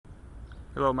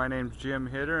Hello, my name's Jim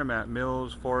Hitter. I'm at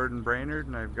Mills Ford in Brainerd,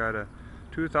 and I've got a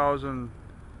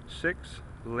 2006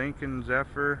 Lincoln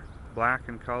Zephyr, black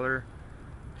in color,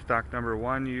 stock number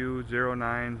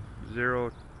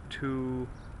 1U090216.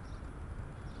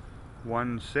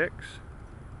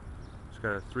 It's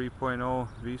got a 3.0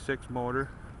 V6 motor,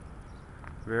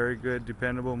 very good,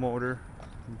 dependable motor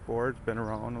from Ford. It's been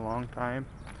around a long time.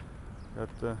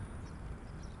 Got the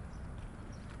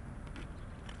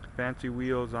fancy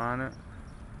wheels on it,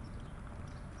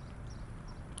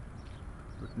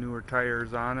 with newer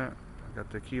tires on it.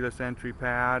 Got the keyless entry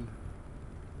pad,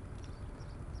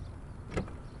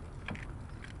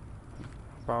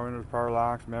 power windows, power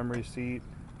locks, memory seat,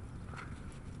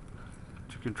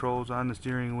 2 controls on the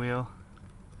steering wheel,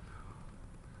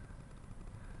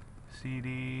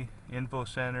 CD, info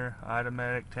center,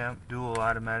 automatic temp, dual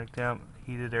automatic temp,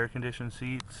 heated air conditioned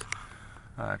seats,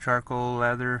 charcoal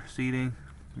leather seating.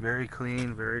 Very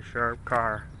clean, very sharp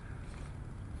car.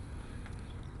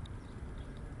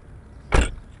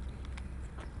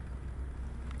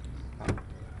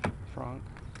 Front.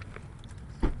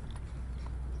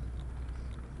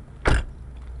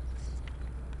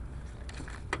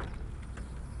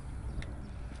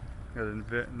 Got a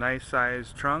nice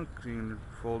sized trunk. You can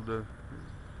fold the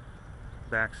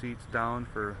back seats down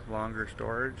for longer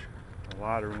storage. A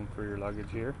lot of room for your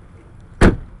luggage here.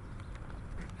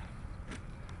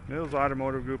 Mills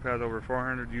Automotive Group has over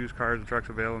 400 used cars and trucks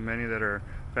available, many that are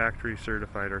factory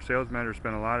certified. Our sales managers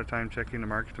spend a lot of time checking the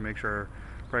market to make sure our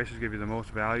prices give you the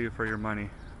most value for your money.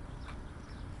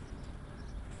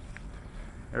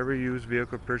 Every used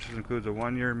vehicle purchase includes a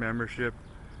 1-year membership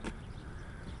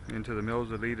into the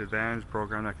Mills Elite Advantage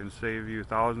program that can save you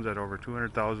thousands at over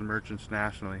 200,000 merchants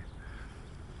nationally,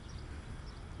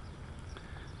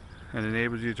 and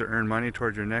enables you to earn money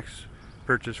towards your next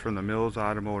purchase from the Mills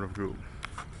Automotive Group.